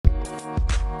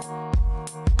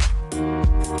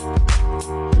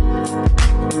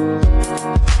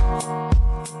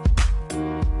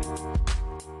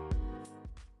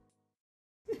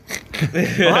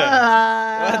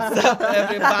What's up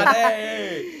everybody?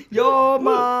 Yo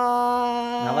man.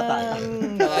 Ngapa tak?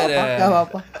 Gak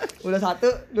apa-apa. Udah 1,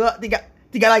 2,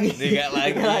 3 3 lagi. Tiga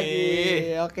lagi.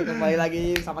 Oke, kembali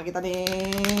lagi sama kita nih.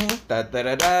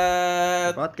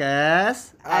 Tataradat.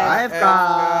 Podcast AFK. AFK.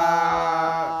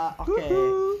 Oke.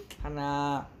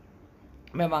 Karena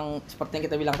memang seperti yang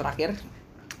kita bilang terakhir,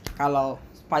 kalau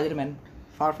Spider-Man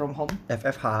Far From Home,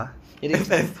 FFH. jadi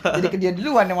ke dia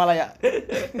duluan yang malah ya.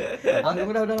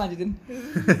 Udah lanjutin.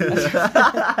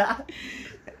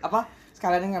 Apa?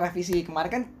 Sekalian ngerevisi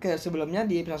kemarin kan sebelumnya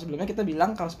di episode sebelumnya kita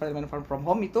bilang kalau Spider-Man Far From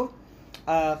Home itu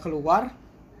keluar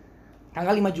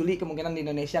tanggal 5 Juli kemungkinan di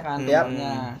Indonesia kan.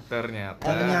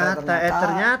 Ternyata.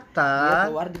 Ternyata dia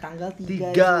keluar di tanggal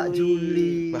 3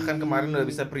 Juli. Bahkan kemarin udah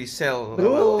bisa pre-sale.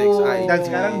 Dan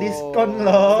sekarang diskon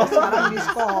loh. Sekarang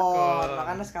diskon.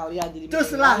 Makanya sekalian jadi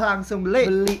Terus lah langsung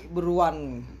beli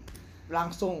beruan.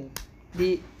 Langsung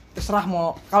terserah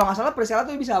mau. Kalau nggak salah pre-sale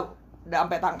tuh bisa udah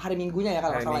sampai hari Minggunya ya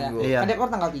kalau nggak salah ya. Iya. Kan dia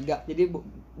keluar tanggal 3. Jadi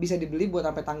bisa dibeli buat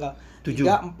sampai tanggal 7.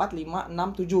 3, 4, 5,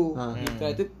 6, 7 gitu.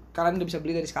 Itu kalian udah bisa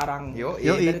beli dari sekarang. Yoi.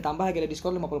 Dan ditambah lagi ada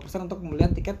diskon 50% untuk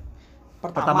pembelian tiket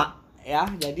pertama. Ya,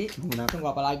 jadi tunggu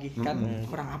apa lagi kan?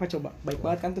 Kurang apa coba? Baik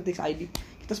banget kan tuh Tix ID.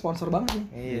 Kita sponsor banget nih.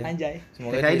 Iya. Anjay.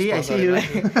 Semoga TKID, jadi I sponsor see you.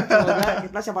 lagi. Semoga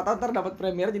kita siapa tahu ntar dapat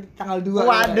premier jadi tanggal 2.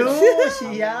 Waduh,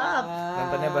 siap.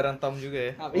 Nontonnya bareng Tom juga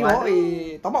ya. Yoi,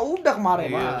 Toma udah kemarin.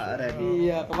 Kemarin.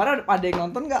 Iya, kemarin ada yang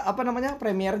nonton nggak apa namanya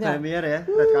premiernya? Premier ya,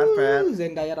 red carpet.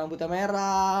 Zendaya rambutnya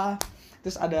merah.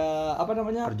 Terus ada apa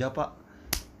namanya? Kerja, Pak.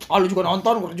 Oh, lu juga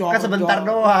nonton kerja. Kan sebentar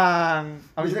doang.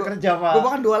 Habis itu kerja, Pak. Gua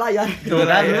bahkan 2 layar. Tuh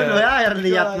kan lu air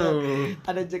lihat Dua layar. lu.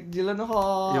 Ada Jack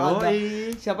Gyllenhaal, ada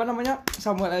Yoi. siapa namanya?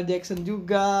 Samuel L. Jackson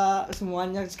juga,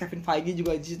 semuanya Kevin Feige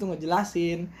juga di situ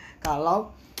ngejelasin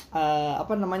kalau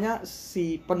apa namanya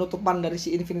si penutupan dari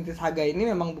si Infinity Saga ini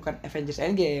memang bukan Avengers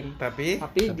Endgame, Tapi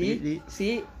di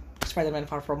si Spider-Man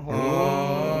Far From Home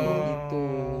gitu.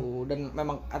 Dan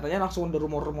memang katanya langsung ada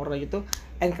rumor-rumornya gitu.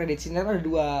 End credit scene-nya ada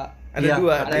 2. ada Iya,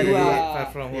 dua. ada di dua. Far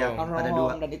From Iya. Home. Far From Ada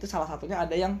Home. 2. Dan itu salah satunya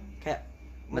ada yang kayak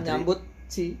Menteri. menyambut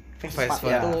si Vespa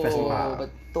Vespa. itu. Vespa.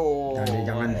 Betul.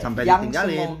 Jangan sampai yang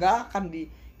ditinggalin. semoga akan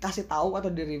dikasih tahu atau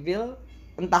di reveal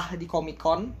entah di Comic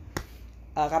Con.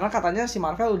 Karena katanya si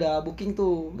Marvel udah booking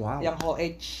tuh yang Hall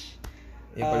H.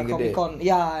 Yang paling gede. Comic Con,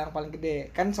 ya yang paling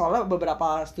gede. Kan soalnya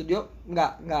beberapa studio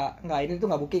nggak ini tuh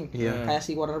nggak booking. Iya. Kayak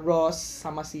si Warner Bros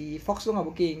sama si Fox tuh nggak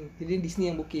booking. Jadi Disney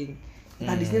yang booking.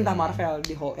 Entah Disney entah Marvel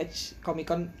di Hall H Comic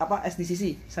Con apa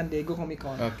SDCC San Diego Comic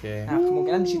Con. Oke. Nah,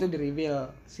 kemungkinan di situ di reveal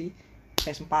si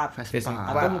PS4. Vespa.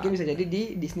 Atau mungkin bisa jadi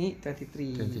di Disney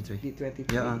 23. 23. Di 23.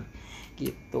 Ya.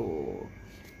 Gitu.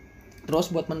 Terus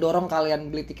buat mendorong kalian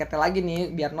beli tiketnya lagi nih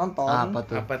biar nonton. Apa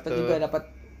tuh? Apa Kita tuh? juga dapat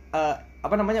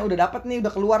apa namanya udah dapat nih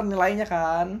udah keluar nilainya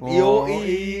kan. Oh.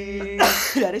 Yoi.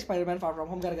 Dari Spider-Man Far From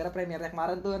Home gara-gara premiernya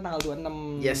kemarin tuh tanggal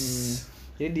 26. Yes.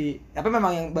 Jadi tapi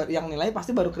memang yang nilai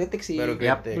pasti baru kritik sih. Baru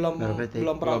kritik. Belum Baru kritik.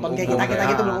 belum penonton kayak umum kita ya.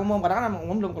 gitu belum umum. Karena kan emang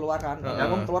umum belum keluar kan. Yang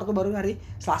umum keluar tuh baru hari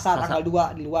Selasa tanggal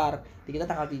 2 di luar. Di kita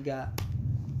tanggal 3.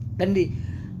 Dan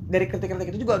dari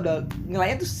kritik-kritik itu juga udah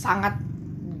nilainya tuh sangat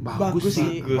bagus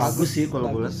sih. Bagus sih kalau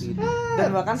gue Bagus. lihat. Dan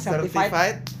bahkan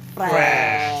certified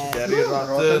fresh. Dari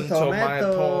Rotten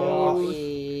Tomatoes.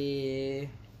 Yoi.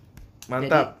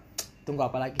 Mantap. Jadi, tunggu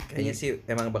apa lagi? Kayaknya sih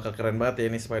emang bakal keren banget ya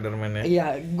ini Spider-Man ya. Iya,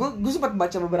 gue sempat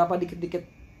baca beberapa dikit-dikit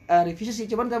review sih,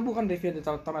 cuman tapi bukan review di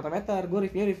Tomatometer, gue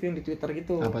review yang di Twitter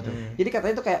gitu. Apa tuh? Jadi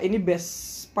katanya itu kayak ini best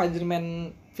Spider-Man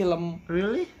film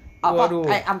Really? apa Waduh.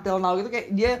 kayak until now gitu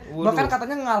kayak dia Waduh. bahkan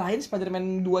katanya ngalahin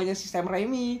Spider-Man 2-nya si Sam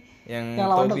Raimi Yang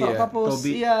lawan Tobey Dr. ya? Octopus.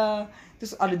 Tobey. Iya.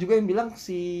 Terus ada juga yang bilang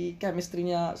si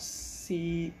chemistry-nya si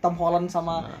Tom Holland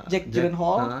sama Jack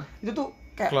Gyllenhaal itu tuh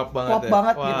kayak Klop banget ya?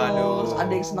 banget gitu. Waduh. Terus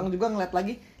ada yang senang juga ngeliat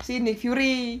lagi si Nick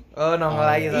Fury. Oh, nongol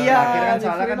lagi. Iya, Terakhir kan Nick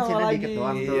soalnya Fury kan nongol scene-nya lagi. dikit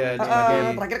doang tuh. Iya,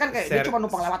 Terakhir kan kayak dia cuma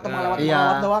numpang lewat Iya,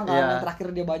 doang kan. iya. Yang terakhir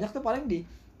dia banyak tuh paling di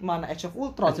mana Age of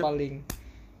Ultron paling.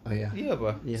 Oh iya. Iya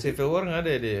apa? Iya. Civil War nggak ada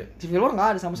ya dia? Civil War nggak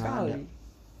ada sama Nggak sekali. ada.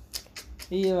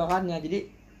 Iya makanya jadi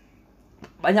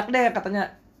banyak deh katanya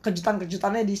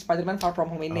kejutan-kejutannya di Spider-Man Far From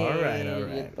Home ini. Alright.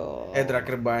 Gitu.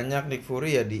 Terakhir banyak Nick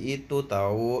Fury ya di itu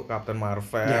tahu Captain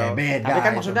Marvel. Ya beda. Tapi kan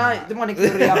itu maksudnya mah. itu mah Nick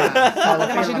Fury yang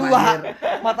matanya masih film, 2. anjir.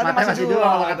 Matanya masih 2.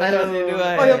 kalau kata lu. Masih dua,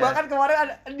 Oh ya ya. bahkan kemarin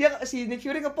ada dia si Nick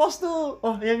Fury nge-post tuh.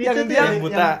 Oh, yang Yang itu tuh dia- ya? Yang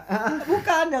buta.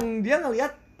 Bukan yang dia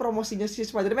ngelihat promosinya si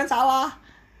Spider-Man salah.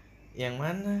 Yang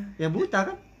mana? Yang buta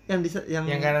kan? Yang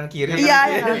kanan kiri. Iya, kanan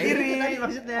yang kanan kiri. kiri. Itu tadi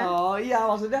maksudnya. Oh iya,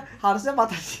 maksudnya harusnya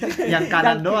matanya Yang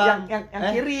kanan doang. Yang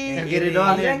kiri. Yang kiri doang,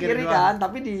 Harusnya yang yang kiri kiri doang. kan,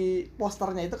 tapi di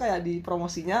posternya itu kayak di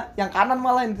promosinya yang kanan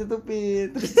malah yang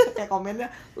ditutupin. Terus kayak komennya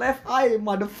left eye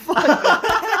motherfucker.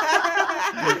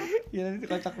 Gila itu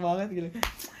kocak banget gitu.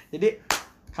 Jadi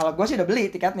kalau gue sih udah beli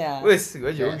tiketnya. Wis, gue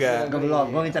juga. Enggak belum,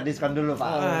 gua ngincar diskon dulu, Pak.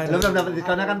 Wah, Lu belum dapat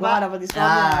diskonnya kan, Gua Pak? dapet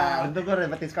diskonnya. Untung gua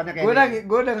dapat diskonnya kayak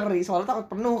Gue udah ngeri soalnya takut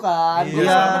penuh kan. Gue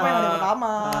Iya. soalnya main hari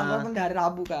pertama, Ah. gue main di hari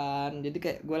Rabu kan. Jadi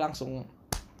kayak gue langsung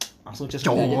cus aja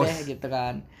Cus. deh gitu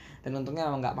kan. Dan untungnya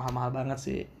emang nggak mahal-mahal banget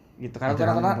sih. Gitu karena gue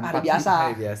Jangan nonton hari tempat biasa.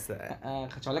 Hari biasa.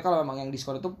 Kecuali kalau memang yang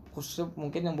diskon itu khusus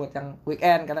mungkin yang buat yang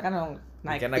weekend karena kan yang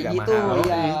naik Weekend agak tinggi tuh, mahal.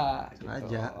 iya.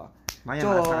 Sengaja. Gitu. Lumayan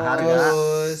Cus. lah, setengah harga.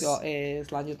 Terus,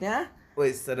 Selanjutnya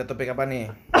wis ada topik apa nih?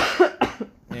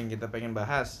 Yang kita pengen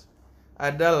bahas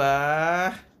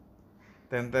adalah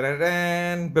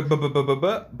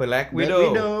Black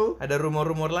Widow. Ada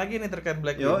rumor-rumor lagi nih terkait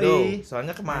Black Yoi. Widow.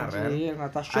 Soalnya kemarin Anjir,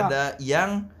 Natasha. ada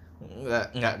yang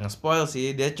nggak nge-spoil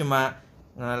sih, dia cuma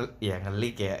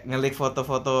nge-leak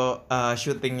foto-foto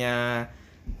syutingnya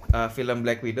film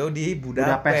Black Widow di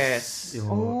Budapest.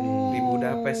 Yoi. Di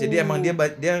Budapest. Jadi emang dia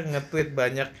nge-tweet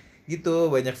banyak gitu,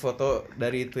 banyak foto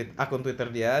dari akun Twitter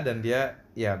dia, dan dia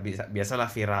ya biasalah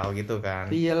viral gitu kan.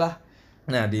 Iyalah.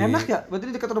 Nah, Enak ya? Berarti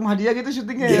di dekat rumah dia gitu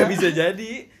syutingnya ya ya? bisa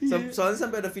jadi. Soalnya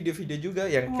sampai ada video-video juga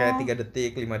yang kayak 3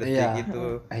 detik, 5 detik Iya. gitu.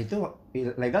 Itu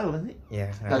legal bukan sih? Ya,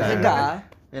 Gak ada. legal.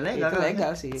 Ya legal. Itu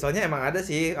legal sih. Soalnya emang ada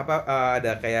sih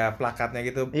ada kayak plakatnya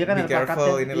gitu. Iya kan, Be ada careful,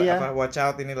 plakatnya. ini Iya. watch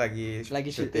out, ini lagi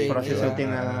syuting. Proses Iya. syuting.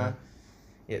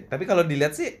 Ya, tapi kalau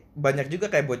dilihat sih banyak juga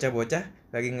kayak bocah-bocah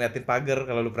lagi ngeliatin pagar.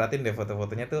 Kalau lu perhatiin deh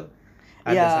foto-fotonya tuh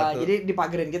ada Iya, satu jadi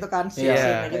dipagerin gitu kan Iya, scene-nya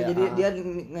gitu. kayak, Jadi dia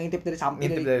ngintip dari samping.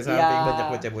 ngintip dari samping, Iya. banyak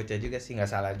bocah-bocah juga sih, nggak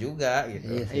salah juga gitu.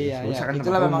 Iya sih. Iya, Susah iya. kan Itulah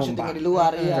tempat memang umum, syutingnya Pak. di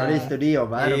luar, iya. Kecuali di studio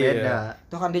baru Iya. beda.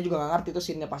 Itu kan dia juga nggak ngerti tuh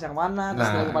scene-nya pas yang mana, terus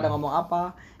Nah. lagi pada ngomong apa.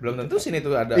 Belum tentu sini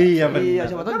tuh ada. Iya benar. Iya,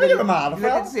 siapa tahu Kan jadi juga Marvel.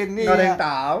 diliatin scene, Nggak ada iya. yang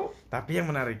tahu. Tapi yang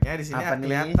menariknya di sini Apa nih?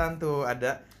 kelihatan tuh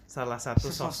ada salah satu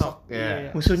Sosok, sosok iya.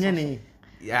 ya. Musuhnya nih.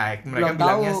 Ya, mereka Belum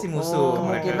bilangnya tahu. sih musuh. Kemungkinan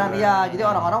mereka iya. bilang. Jadi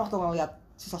orang-orang waktu ngeliat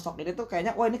si sosok ini tuh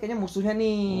kayaknya wah ini kayaknya musuhnya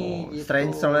nih. Gitu.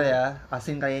 Strange soalnya ya,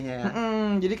 asing kayaknya ya.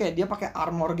 Jadi kayak dia pakai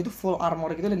armor gitu, full armor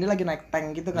gitu, dan dia lagi naik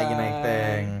tank gitu kan. Lagi naik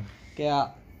tank. Kayak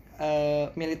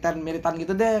militan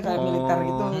gitu deh, kayak militer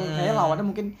gitu. Kayaknya lawannya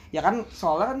mungkin ya kan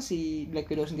soalnya kan si Black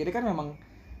Widow sendiri kan memang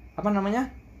apa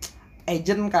namanya?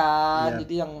 Agent kan. Iya.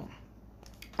 Jadi yang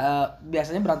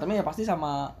biasanya berantemnya ya pasti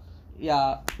sama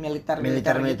ya militer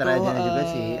Militer gitu. aja juga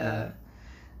sih.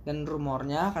 Dan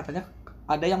rumornya katanya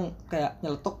ada yang kayak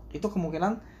nyeletuk itu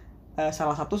kemungkinan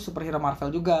salah satu superhero Marvel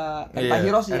juga. Iya,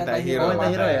 Antihero sih, antihero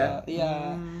Antihero ya? Iya.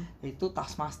 Itu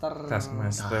Taskmaster.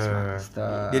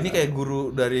 Taskmaster. Dia ini kayak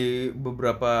guru dari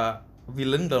beberapa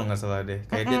villain kalau nggak salah deh.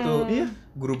 Kayak dia tuh Iya.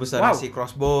 guru besar Wow. si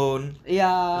Crossbone.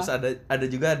 Iya. Terus ada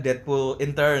juga Deadpool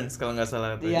interns kalau nggak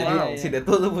salah tuh. Iya, Jadi iya, si iya.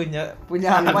 Deadpool tuh punya Punya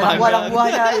anak banyak magang. anak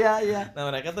buahnya, iya iya. Nah,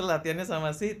 mereka tuh latihannya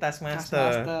sama si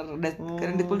Taskmaster. Taskmaster.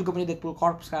 Karena Deadpool juga punya Deadpool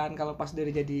Corps kan kalau pas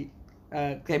dari jadi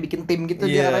kayak bikin tim gitu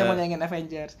Iya. dia katanya mau nyanyiin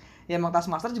Avengers. Ya emang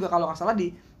Taskmaster juga kalau nggak salah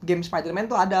di game Spider-Man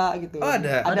tuh ada gitu. Oh,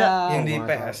 ada. Ada. Yang di Oh,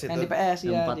 PS itu. Yang di PS Yang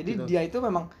ya. empat Jadi gitu. dia itu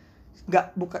memang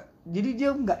jadi dia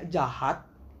nggak jahat,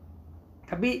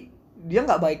 tapi dia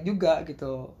nggak baik juga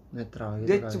gitu. Netral gitu.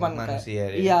 Dia kan. cuman Manusia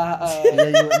kayak, dia. iya Iya,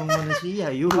 yuk, emang manusia,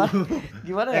 yuk.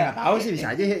 gimana Ya ya? nggak tahu sih, bisa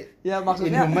aja. Ya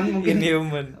maksudnya Inhuman mungkin.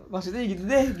 Inhuman. maksudnya gitu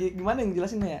deh, gimana yang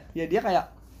jelasinnya ya? Ya dia kayak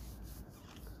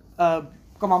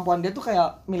kemampuan dia tuh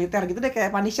kayak militer gitu deh,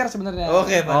 kayak Punisher sebenarnya.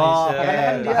 Oke, Punisher. Makanya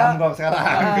kan dia- paham gua sekarang.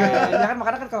 Dia kan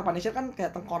makanya kan kalau Punisher kan kayak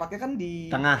tengkoraknya kan di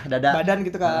Tengah dada. badan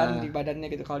gitu kan, Ah. di badannya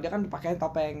gitu. Kalau dia kan dipakai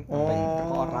topeng Oh.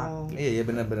 tengkorak. Iya,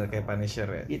 benar-benar kayak Punisher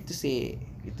ya. Itu sih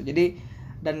gitu. Jadi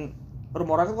dan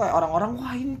rumornya tuh kayak orang-orang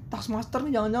wah ini Taskmaster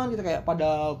nih jangan-jangan gitu, kayak pada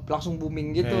langsung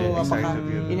booming gitu. Apakah excited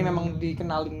gitu. ini memang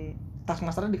dikenalin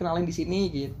Taskmaster dikenalin di sini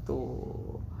gitu.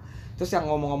 Terus yang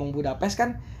ngomong-ngomong Budapest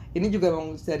kan ini juga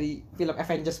memang dari film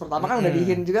Avengers pertama kan udah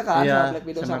dihin juga kan Iya, sama Black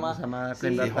Widow sama si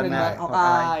Clint Barton Clint ya,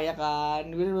 Hawkeye ya kan.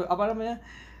 Apa namanya?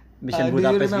 Mission Do you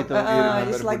Budapest remember- gitu.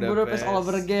 It's like Budapest all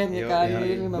over again ya Yo, kan. iya. Do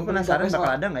you Gue remember penasaran Budapest bakal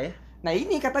all- ada nggak ya Nah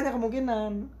ini katanya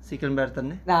kemungkinan. si Clint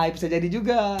Barton-nya? Nah bisa jadi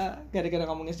juga gara-gara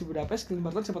ngomongin si Budapest, Clint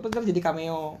Barton siapa tahu ntar jadi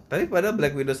cameo. Tapi pada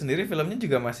Black Widow sendiri filmnya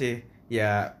juga masih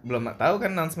ya belum tahu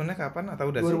kan announcement-nya kapan atau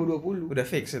udah sih? 2020. Udah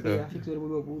fix itu. Iya, fix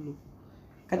 2020.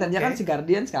 Kan tadinya kan si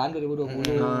Guardians kan 2020.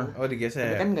 Oh, Tapi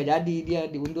digeser. kan nggak jadi, dia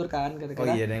diundur kan gara-gara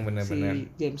Oh iya, yang benar-benar. si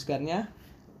James Gunn-nya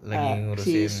Lagi si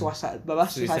ngurusin Suicide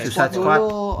Squad. Squad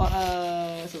dulu.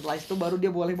 Setelah itu baru dia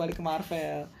boleh balik ke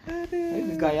Marvel.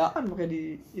 Ini gayaan pakai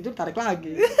itu tarik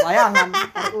lagi. Layangan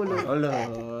tarik ulur. Oh loh.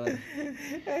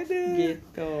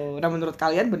 Gitu. Nah menurut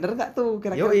kalian bener nggak tuh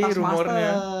kira-kira Yoi, Taskmaster?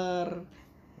 rumornya.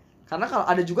 Karena kalau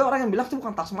ada juga orang yang bilang tuh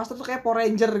bukan Taskmaster tuh kayak Power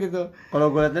Ranger gitu. Kalau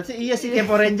gue lihat sih iya sih kayak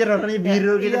Power Ranger warnanya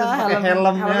biru gitu Iya, terus pakai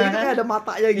helmnya. helmnya itu kayak ada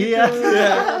matanya gitu. Iya.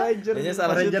 Power Ranger. Kayaknya salah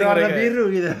Power Ranger syuting warna mereka. biru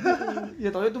gitu. Ya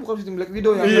tahu itu bukan syuting Black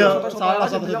Widow ya. Iya, Soto-sotoan salah aja, bilang kan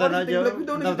satu-satuan syuting aja. Black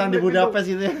Widow nih, Tentang syuting di Black Widow. Budapest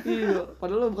gitu ya. Iya,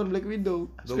 padahal lo bukan Black Widow.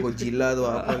 Tuh Godzilla tuh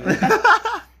apa nih.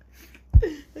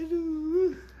 Aduh.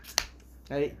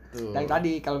 Jadi, Tuh. dari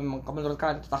tadi kalau memang menurut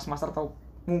kalian itu Taskmaster atau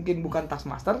mungkin bukan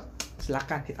Taskmaster,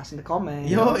 silakan hit us in the comment.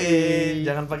 Yo,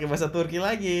 jangan pakai bahasa Turki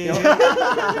lagi.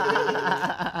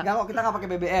 Enggak kok, kita nggak pakai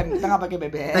BBM, kita nggak pakai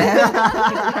BBM.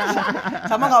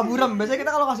 Sama nggak buram. Biasanya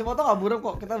kita kalau kasih foto nggak buram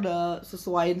kok. Kita udah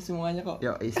sesuaiin semuanya kok.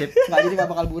 Yo, isip. Nggak jadi nggak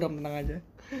bakal buram, tenang aja.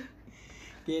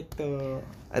 Gitu.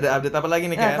 Ada update apa lagi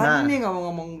nih Nah, kan? tadi nih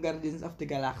ngomong-ngomong Guardians of the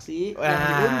Galaxy yang Wah.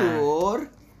 diundur.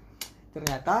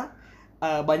 Ternyata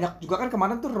banyak juga kan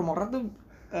kemarin tuh rumornya tuh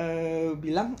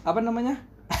bilang apa namanya?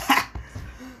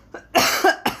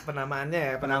 Penamaannya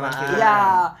ya, Penamaan. film. Iya,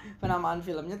 penamaan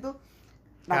filmnya tuh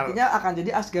nantinya akan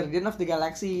jadi Asgardian of the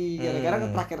Galaxy. Gara-gara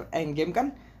terakhir Endgame kan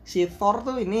si Thor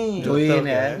tuh ini Join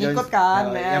ya. ngikut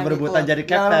kan, Join. ya, Yang berebutan ngikut. jadi Yang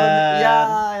captain. Iya,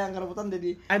 yang berebutan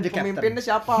jadi I'm the captain. pemimpinnya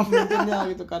siapa pemimpinnya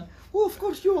gitu kan. Of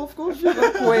course you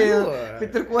kan Quill,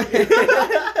 Peter Quill.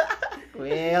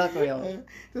 Kuil.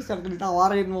 Terus kan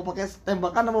ditawarin mau pakai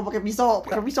tembakan atau mau pakai pisau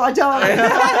aja.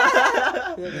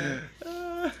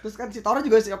 Terus kan si Thor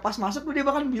juga pas masuk tuh dia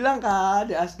bahkan bilang kan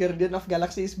The Asgardian of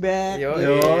Galaxy is back. Yo,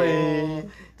 gitu. yoi.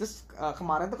 Terus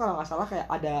kemarin tuh kalau nggak salah kayak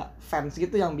ada fans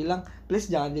gitu yang bilang please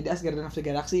jangan jadi Asgardian of the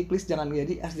Galaxy, please jangan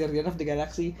jadi Asgardian of the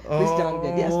Galaxy, please jangan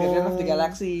jadi Asgardian of the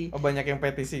Galaxy. Oh, banyak yang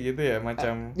petisi gitu ya,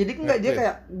 macam. Jadi enggak dia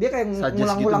kayak Suggest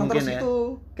ngulang-ngulang gitu terus mungkin ya. itu.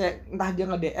 Kayak entah dia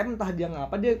nge-DM, entah dia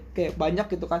ngapa, dia kayak banyak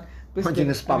gitu kan. Please Anjing,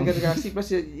 jangan spam. Guardian of the Galaxy,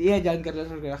 please iya jangan Guardian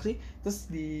of the Galaxy. Terus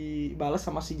dibalas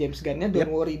sama si James Gunn-nya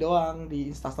don't worry doang di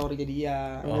Instastory-nya dia.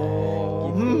 Oh.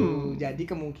 Gitu. Jadi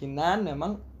kemungkinan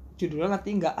memang judulnya nanti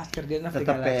enggak Asgardian of the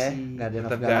Tetap ya. Galaxy. Guardian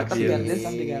of Tetap Galaxy. Tetap Guardians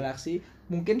of the Galaxy.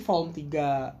 Mungkin Volume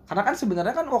 3. Karena kan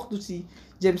sebenarnya kan waktu si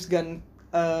James Gunn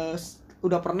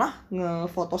udah pernah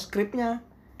ngefoto skripnya.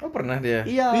 Oh, pernah dia.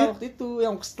 Iya, waktu itu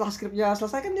yang setelah skripnya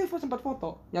selesai kan dia sempat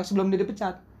foto yang sebelum dia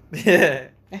dipecat.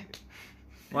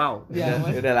 Wow. Iya,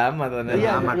 Udah lama tuh.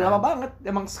 iya, lama udah kan. lama banget.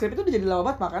 Emang skrip itu udah jadi lama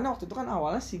banget, makanya waktu itu kan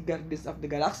awalnya si Guardians of the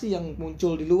Galaxy yang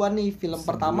muncul di luar nih, film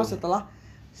pertama setelah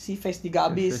si Phase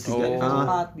 3 abis. Phase 3.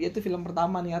 Phase 4. Dia tuh film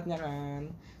pertama niatnya kan.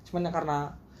 Cuman ya karena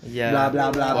Iya. Bla, bla,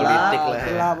 bla, bla.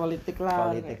 Politik lah. politik lah.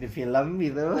 Politik di film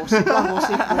gitu.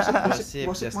 Gosip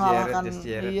Just mengalahkan Jared, Just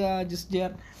Jared. iya Just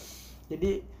Jared.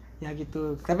 Jadi ya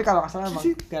gitu. Tapi kalau nggak salah emang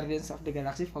Guardians of the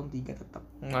Galaxy Volume 3 tetap.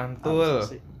 Mantul.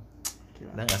 Harus sih.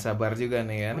 Gila. Udah nggak sabar juga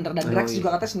nih kan. Bener, dan Drax juga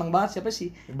katanya seneng banget siapa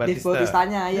sih? Dave Bautista.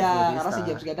 Bautista-nya ya, Bautista. karena si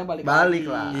James Gunn balik Balik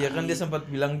lah. Iya kan dia sempat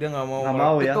bilang dia nggak mau. Nggak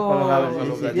mau ya. Betul. Kalau nggak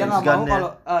Kalau Dia nggak James Gunn mau ya. kalau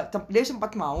dia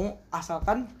sempat mau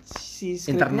asalkan si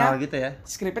internal skripnya gitu ya.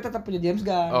 skripnya tetap punya James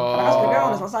Gunn. Oh. Karena kan skripnya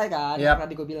udah selesai kan, Yap.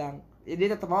 tadi gue bilang. Jadi dia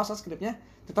tetap mau asal skripnya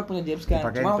tetap punya James Gunn.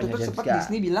 Dipakai Cuma waktu punya itu James sempat Gunn.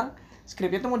 Disney bilang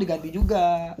skripnya tuh mau diganti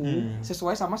juga.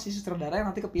 Sesuai sama si sutradara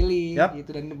yang nanti kepilih Yap.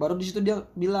 gitu, dan baru di situ dia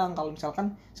bilang kalau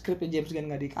misalkan skripnya James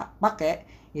Gunn nggak dipakai,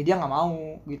 ya dia nggak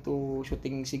mau gitu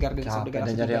syuting si Guardians of the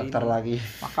Capek dan Galaxy jadi 3 aktor ini. lagi.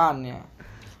 Makanya.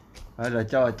 Udah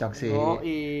cocok sih.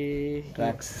 Yoi.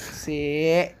 Drax. Si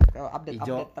update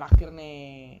Ijo. terakhir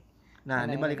nih. Nah,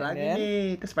 ini Mana balik yang lagi keren? nih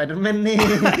ke Spider-Man nih.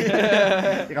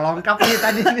 Kelengkap nih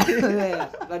tadi nih.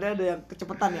 Tadi ada yang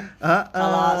kecepatan ya.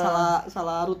 Heeh.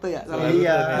 Salah rute ya. Salah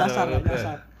Iya. rute. Dasar ya, Rute.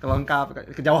 dasar. Kelengkap,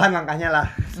 kejauhan langkahnya lah.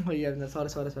 Oh iya benar, sorry.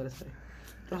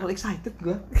 Terlalu excited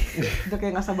gua. Udah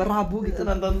kayak nggak sabar Rabu gitu.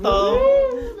 Nonton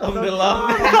Tom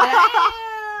DeLonge.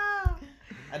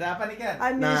 Ada apa nih kan?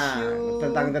 I miss Nah, you.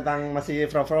 tentang masih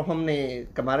from home nih.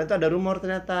 Kemarin tuh ada rumor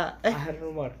ternyata. Akhir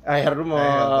rumor.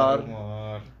 Rumor.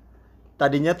 Rumor.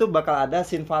 Tadinya tuh bakal ada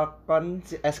Sin Falcon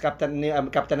Captain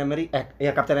Captain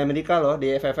America loh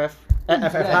di FFF.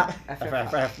 FFH.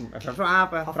 FFF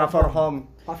apa? Far From Home.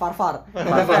 Far. Far.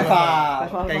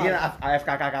 Kayak gini AFK.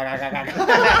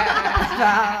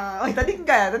 Oh, tadi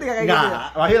enggak ya? Tadi enggak kayak gitu ya?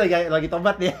 Enggak, Wahyu lagi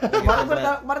tobat dia.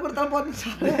 Kemarin gue telepon.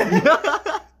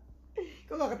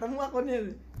 Kok gak ketemu akunnya?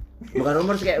 Bukan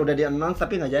rumor sih, kayak udah di-announce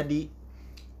tapi nggak jadi.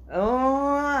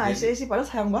 Oh, sih padahal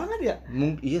sayang banget ya.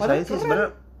 Iya, Padahal saya sih keren. sebenarnya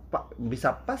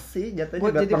bisa pas sih jatuhnya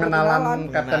Buat buat jadi pengenalan pengenalan.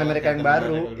 Captain America yang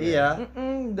baru. Iya.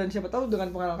 Dan siapa tahu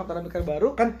dengan pengalaman Captain America yang baru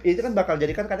Kan itu kan bakal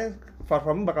jadi kan katanya Far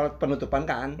From Home bakal penutupan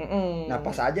kan. Nah,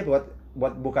 pas aja buat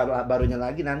buka barunya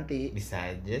lagi nanti. Bisa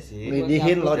aja sih.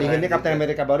 Dihin loh, nyambut dihin ya. Captain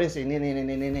America baru sini nih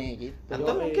gitu.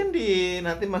 Atau mungkin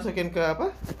nanti masukin ke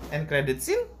apa? End credit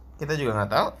scene? Kita juga nggak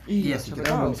tahu. Iya sih, siapa kita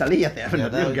tahu. belum bisa lihat ya, benar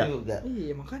Nggak tahu juga.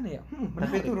 Iya, makanya ya. Tapi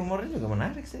Menarik. itu rumornya juga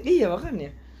menarik sih. Iya, makanya.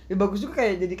 Ya bagus juga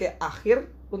kayak jadi kayak akhir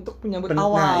untuk penyambut Nah,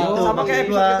 awal. itu, Sama kayak maksud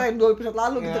episode gua. kita yang 2 episode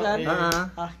lalu gitu Iya, kan. iya.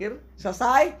 Akhir,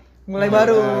 selesai, mulai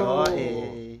baru. Oh,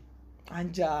 Akhir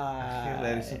Anjay.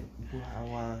 dari sebuah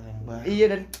awal yang baru. Iya,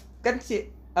 dan kan si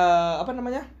apa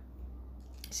namanya?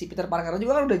 Si Peter Parker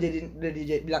juga kan udah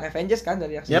bilang Avengers kan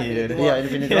dari yang Iya,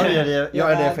 Infinity War ya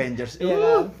ada Avengers. Iya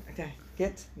kan. Oke,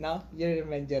 kids, now you're an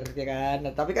Avenger ya kan.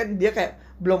 Nah, tapi kan dia kayak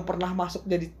belum pernah masuk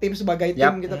jadi tim sebagai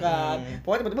tim gitu kan.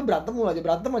 Pokoknya tiba-tiba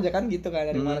berantem aja kan gitu kan.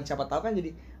 Dari mana siapa tahu kan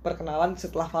jadi perkenalan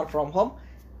setelah Far From Home.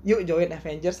 Yuk join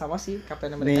Avengers sama si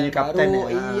Captain America yang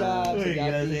baru. Iya,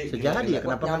 sejadi ya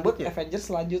kenapa nyambut Avengers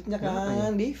selanjutnya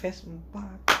kan di Phase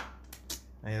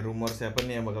 4. Ayo rumor siapa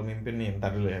nih yang bakal mimpin nih?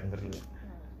 Ntar dulu.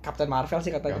 Captain Marvel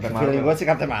sih katanya. Feeling gue sih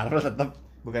Captain Marvel tetap.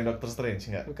 Bukan Doctor Strange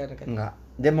enggak? Bukan. Enggak.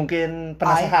 Dia mungkin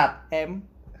penasehat.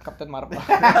 Captain Marvel.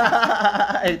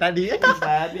 Tadi ya.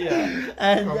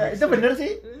 Itu bener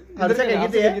sih. Harusnya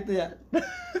kayak gitu ya.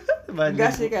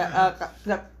 Enggak sih kayak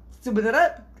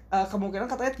sebenarnya kemungkinan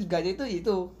katanya 3-nya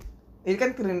itu. Ini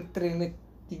kan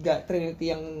Trinity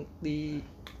yang di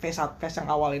phase yang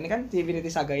awal ini kan di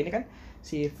Infinity Saga ini kan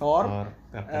si Thor,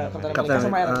 Captain America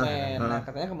sama Iron Man. Nah,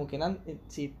 katanya kemungkinan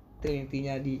si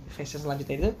Trinity-nya di phase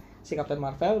selanjutnya itu si Captain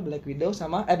Marvel, Black Widow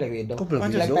sama Black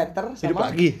Panther sama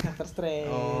Doctor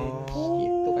Strange.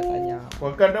 Gitu katanya.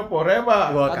 Wakanda Forever.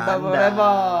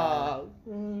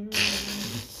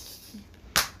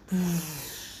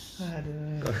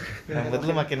 Aduh. Rambut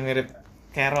lu makin mirip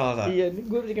Carol tau. Iya, ini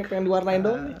gue kayak pengen diwarnain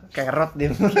dong nih. Carrot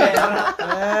dia.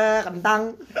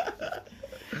 Kentang.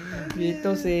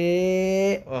 Gitu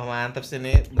sih. Wah mantep sih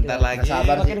nih, bentar lagi.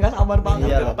 Makin gak sabar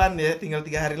banget. Iya, depan ya, tinggal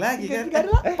 3 hari lagi kan.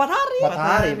 4 hari. 4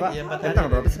 hari, Pak. Iya, 4 hari.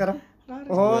 Tanggal berapa sekarang?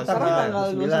 Sekarang tanggal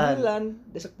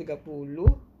 29. Besok 30.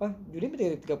 Juni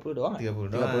 30 doang.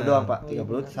 30 doang, Pak. 30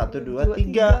 1 2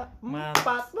 3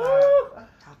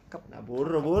 4. Cakep. Nah,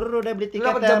 buru-buru deh beli tiket.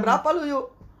 Lu dapat jam berapa lu, Yuk?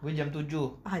 Gue jam 7.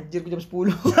 Anjir, gue jam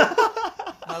 10.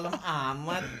 Malam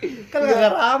amat. Kan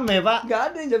enggak rame, Pak. Enggak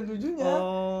ada yang jam 7-nya.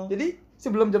 Jadi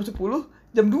sebelum jam 10,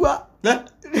 jam 2. Lah?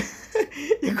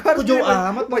 Ya gua harus jauh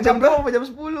amat, mau jam berapa? Mau jam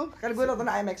 10. Kan gue nonton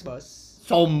IMAX, Bos.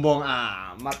 Sombong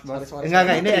amat, Bos. Sorry.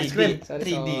 Enggak, ini screen.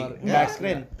 3D. Enggak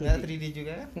screen. Enggak 3D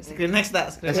juga kan? Screen next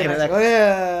tak? Screen Screen next. next. Oh iya,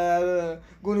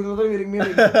 gue nonton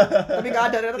miring-miring. Tapi enggak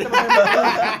ada ternyata teman.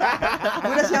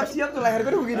 Gue udah siap-siap tuh leher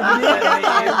gue udah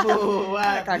begini-begini.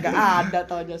 Wah, kagak ada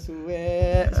taunya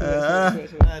suwe.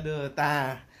 Aduh,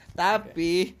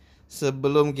 tapi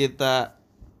sebelum kita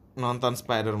nonton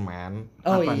Spider-Man,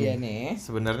 iya nih.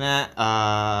 sebenarnya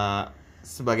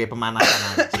sebagai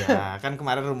pemanasan aja. Kan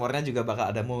kemarin rumornya juga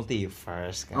bakal ada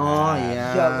multiverse kan. Oh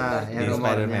iya. Ya, benar. Di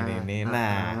Spider-Man ini.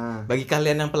 Nah, bagi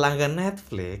kalian yang pelanggan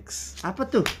Netflix, Apa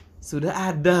tuh? sudah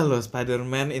ada loh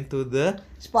Spider-Man Into the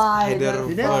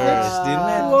Spider-Verse di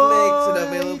Netflix sudah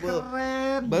available.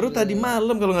 Keren. Baru tadi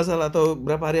malam kalau nggak salah atau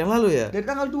berapa hari yang lalu ya? dari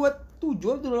tanggal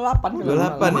 27 atau 28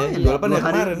 28 ya, 28 ya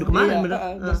kemarin. Kemarin iya,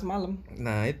 bener. semalam.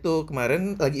 Nah itu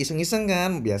kemarin lagi iseng-iseng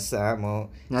kan, biasa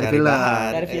mau Nyari cari film.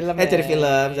 bahan, Cari film cari ya.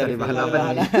 film, Cari bahan apa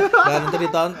nih? bahan untuk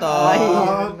ditonton. Oh, iya.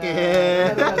 Oke.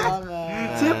 Benar banget.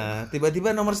 Nah, tiba-tiba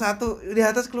nomor 1 di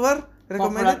atas keluar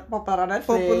recommended Popularan Netflix.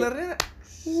 populernya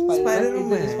Spider-Man.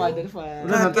 Spider-Man. Spider-Verse.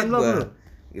 Udah nonton belum, gua. bro?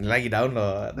 Ini lagi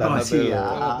download.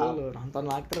 siap. Nonton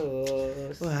lagi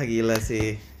terus. Wah gila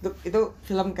sih. Itu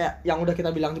film kayak yang udah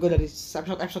kita bilang juga dari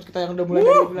episode kita yang udah mulai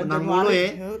dari bulan menang mulu Januari.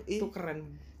 ya. Itu keren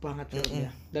banget filmnya.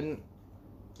 Dan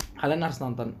kalian harus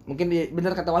nonton. Mungkin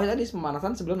bener kata Wahyu tadi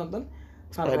pemanasan sebelum nonton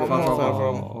Far From Far Home.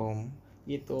 From Home.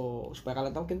 Gitu supaya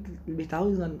kalian tahu mungkin lebih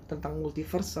tahu tentang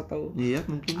multiverse atau Iya,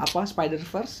 mungkin. apa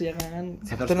Spider-Verse ya kan.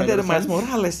 Itu nanti ada Miles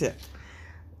Morales ya?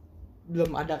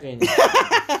 Belum ada kayaknya.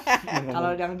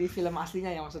 Kalau yang di film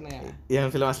aslinya ya maksudnya ya.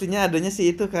 Yang film aslinya adanya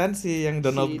sih itu kan, si yang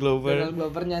Donald Glover. Donald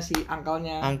Glovernya si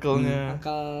uncle-nya. Uncle-nya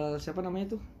Uncle siapa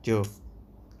namanya tuh? Joe.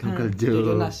 Uncle Joe.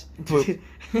 Jonas.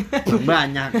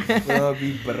 Banyak.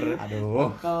 Bieber.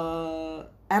 Aduh.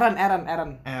 Uncle Aaron. Aaron.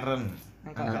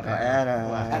 Uncle Uncle Aaron.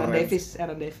 Aaron. Aaron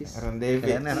Davis. Aaron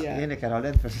Kayaknya Davis. Iya. ini Carol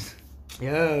Danvers.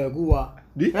 Ya, gua.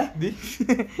 Di? Di.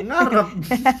 Ngarep.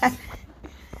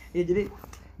 Ya jadi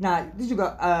nah itu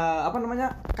juga apa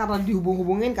namanya karena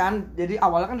dihubung-hubungin kan jadi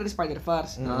awalnya kan dari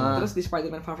Spider-Verse terus di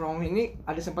Spider-Man Far From Home ini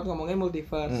ada sempat ngomongin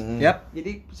multiverse. Yap.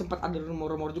 Jadi sempat ada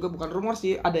rumor-rumor juga, bukan rumor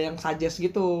sih, ada yang suggest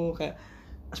gitu kayak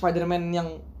Spider-Man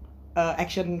yang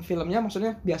action filmnya,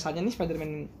 maksudnya biasanya nih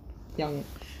Spider-Man yang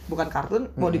bukan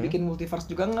kartun mau dibikin multiverse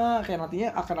juga nggak, kayak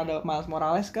nantinya akan ada Miles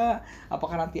Morales kah,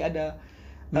 apakah nanti ada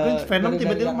Mungkin Venom dari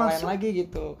tiba-tiba yang lain masuk. lagi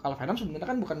gitu. Kalau Venom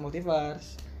sebenarnya kan bukan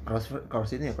multiverse.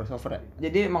 Crossover ya?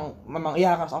 Jadi memang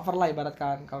ya crossover lah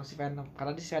ibaratkan kalau si Venom.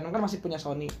 Karena si Venom kan masih punya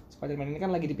Sony. Spider-Man ini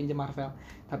kan lagi dipinjam Marvel.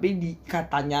 Tapi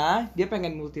katanya dia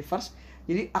pengen multiverse.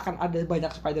 Jadi akan ada banyak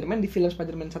Spider-Man di film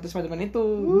Spider-Man 1 Spider-Man itu.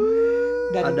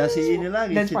 Dan ada si ini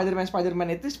lagi. Dan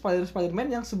Spider-Man itu Spider-Man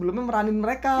yang sebelumnya meranin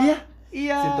mereka. Iya.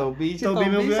 Iya. Si Toby. Tobey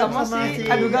Maguire sama sama si si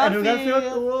Andrew Andrew Garfield. Garfield.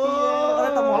 Iya.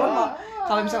 Tom Holland mah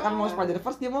kalau misalkan mau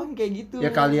Spider-Verse dia mau kayak gitu. Ya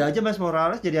kali aja Miles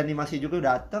Morales jadi animasi juga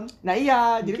datang. Nah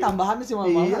iya, jadi tambahan sih malah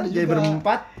Iya, ada jadi juga.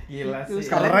 berempat. Gila Itu sih.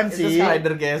 keren Itu sih.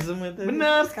 Spider-Gasm itu.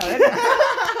 Bener,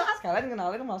 sekalian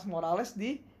kenalin Miles Morales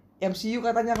di MCU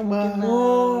katanya kemungkinan.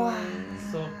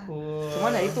 So cool.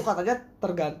 Cuman ya itu katanya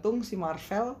tergantung si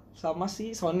Marvel sama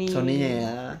si Sony. Sony-nya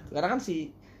ya. Karena kan si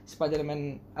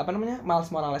Spider-Man apa namanya Miles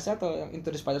Morales atau yang Into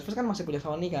the Spider-Verse kan masih punya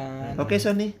Sony kan. Oke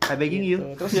Sony, I begging you.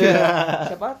 Gitu. Terus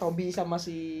siapa Toby sama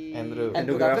si Andrew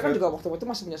Garfield Garfield kan juga waktu itu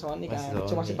masih punya Sony kan. Masih Sony.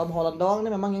 Cuma si Tom Holland doang nih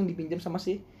memang yang dipinjam sama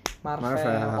si Marvel.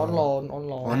 Marvel. On loan. On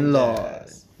loan.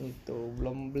 Itu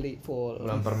belum beli full.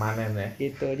 Belum permanen ya.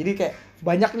 Gitu. Jadi kayak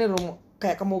banyak nih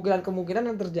kayak kemungkinan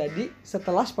yang terjadi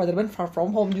setelah Spider-Man Far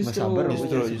From Home justru. Sabar,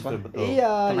 Justru sumpah. betul.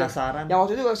 Iya. Penasaran. Yang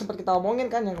waktu itu juga sempat kita omongin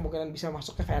kan yang kemungkinan bisa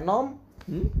masuk ke Venom.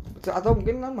 Atau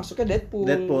mungkin kan masuknya Deadpool.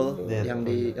 Yang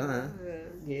di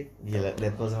Gitu. Gila,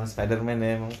 Deadpool sama Spider-Man ya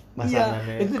emang Iya,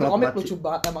 pasangannya. itu di Klop komik banget lucu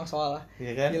banget emang soalnya.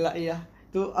 Iya kan? Gila iya.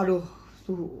 Tuh aduh,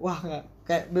 tuh wah nggak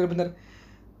kayak bener-bener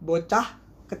bocah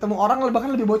ketemu orang bahkan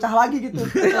lebih bocah lagi gitu.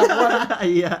 Kelakuan.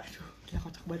 Iya. Gila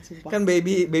kocak banget sumpah. Kan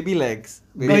baby legs.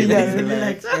 Oh iya, baby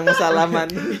legs. Yang mau salaman.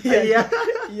 Iya.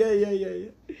 Iya.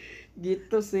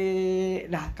 Gitu sih.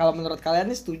 Nah, kalau menurut kalian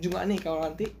nih setuju nggak nih kalau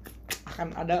nanti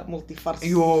akan ada multiverse?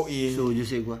 Yo, iya. Setuju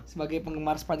sih gua. Sebagai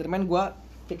penggemar Spider-Man gua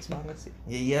fix banget sih.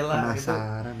 Ya iyalah gitu.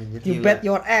 Penasaran anjir. You Gila. bet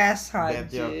your ass, Bet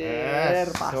anjir. your ass.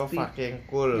 So Pasti. fucking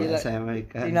cool. Gila. Saya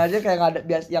Amerika. Ini aja kayak nggak ada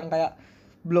yang kayak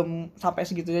belum sampai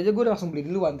segitunya aja gue udah langsung beli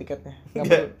duluan tiketnya.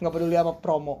 Nggak peduli apa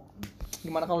promo.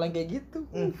 Gimana kalau yang kayak gitu?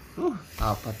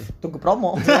 Apa tuh? Tunggu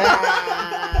promo.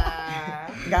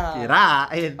 Enggak.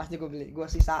 Kirain. Pasti gue beli. Gue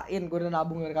sisain. Gue udah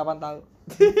nabung dari kapan tahu.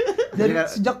 Jadi Dari nggak-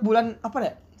 sejak bulan apa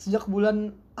ya? Sejak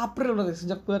bulan April berarti.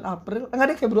 Sejak bulan April. Enggak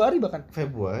deh Februari bahkan.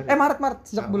 Februari. Maret.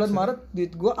 Sejak Ah, bulan maksudnya? Maret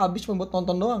duit gue habis cuma buat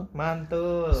nonton doang.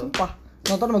 Mantul. Sumpah.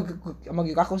 Nonton sama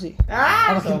Gikaku sih.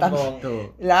 Sama Kintan. Sombong. Tuh.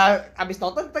 Ya abis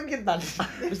nonton kita Kintan.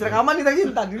 Abis rekaman kita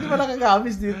Kintan. Ini mana kagak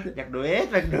habis duitnya.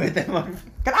 Banyak duit emang.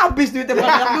 Kan habis duitnya bukan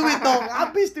banyak duit dong.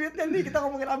 Habis duitnya nih kita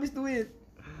ngomongin habis duit.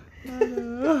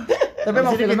 Tapi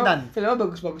emang Habis ini Kintan. filmnya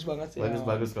bagus banget sih. Bagus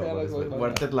kok. Filmnya Bagus.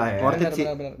 Worth it lah ya. Worth it Bener, sih.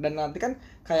 bener. Dan nanti kan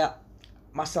kayak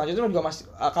Mas selanjutnya juga masih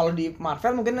kalau di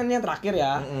Marvel mungkin ini yang terakhir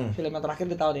ya. Film yang terakhir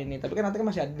di tahun ini. Tapi kan nanti kan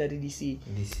masih ada dari DC.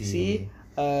 DC. Si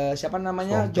siapa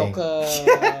namanya? Swamp Thing. Joker.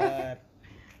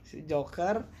 Si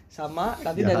Joker sama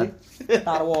nanti Jahat. dari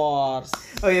Star Wars.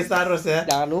 Oh iya Star Wars ya.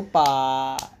 Jangan lupa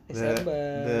The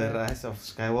Desember. Rise of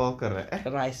Skywalker ya. The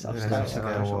Rise of The Rise of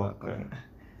Skywalker. Skywalker.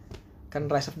 Kan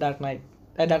Rise of Dark Knight.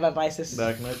 Dark Knight Rises.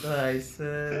 Dark Knight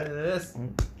Rises.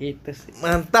 Gitu sih.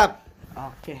 Mantap.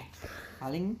 Oke.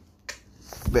 Paling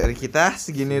Dari kita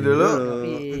segini Segini dulu dulu.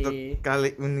 untuk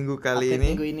minggu kali update ini.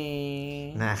 minggu ini.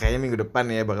 Nah, kayaknya minggu depan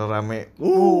ya bakal rame.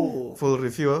 Full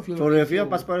review. Full review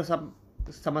apa spoiler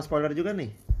sama spoiler juga nih?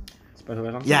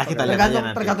 Spoiler langsung. Ya, kita lihat aja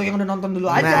nanti. Tergantung yang udah nonton dulu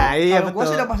Nah, aja. iya, Kalau gua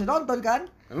betul. sudah pasti nonton kan.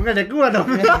 Enggak ada gua dong.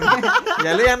 Ya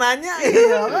lu yang nanya.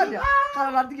 Iya kan ya. Kalau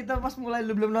nanti kita pas mulai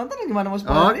lu belum nonton gimana mau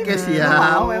spoiler Oke, ini? siap.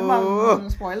 Nggak mau emang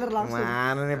spoiler langsung.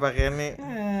 Mana nih pakai nih?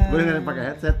 Gua dengerin pakai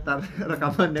headset tar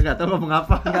rekaman dia enggak tahu ngomong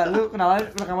apa. Enggak, lu kenalan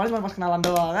rekaman cuma pas kenalan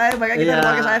doang. Baiknya kita Iya. udah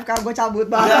pakai AFK, gua cabut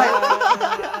banget.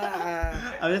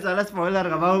 Habis salah spoiler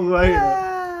enggak mau gua gitu.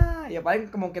 Ya paling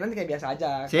kemungkinan kayak biasa aja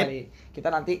Sip. kali. Kita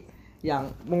nanti yang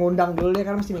mengundang dulu deh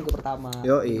kan mesti minggu pertama.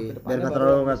 Yoi, biar enggak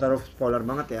terlalu spoiler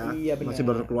banget ya. Iya, benar. Masih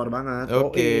baru keluar banget.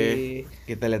 Oke.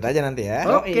 Kita lihat aja nanti ya.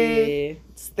 Oke.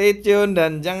 Stay tune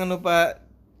dan jangan lupa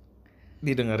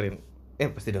didengerin.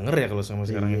 Pasti denger ya kalau sama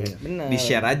sekarang ini. Bener. Di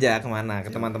share aja kemana ke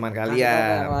teman-teman Kasih tahu yang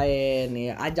kalian. lain nih,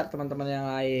 ajak teman-teman yang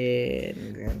lain.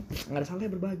 Nggak ada salahnya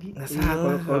berbagi. Nggak Iya,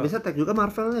 salah. kalau bisa tag juga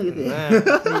Marvelnya gitu ya. Nah,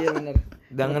 Iya benar.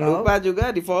 jangan lupa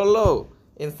juga di follow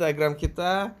Instagram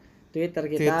kita, Twitter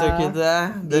kita. Twitter kita,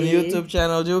 dan di- YouTube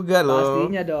channel juga loh.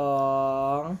 Pastinya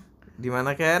dong. Di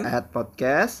mana Ken?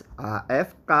 @podcast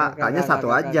AFK, K-nya satu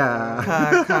aja.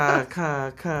 K.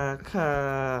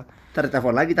 Ntar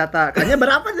telepon lagi Tata. K-nya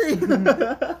berapa sih?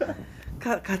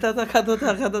 Kata.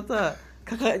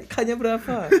 Kakaknya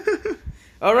berapa?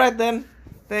 Alright then.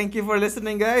 Thank you for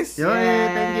listening guys. Yoi,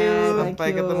 thank you. Sampai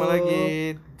Thank you. ketemu lagi.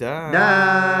 Dah.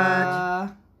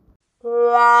 Dah.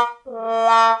 Ah.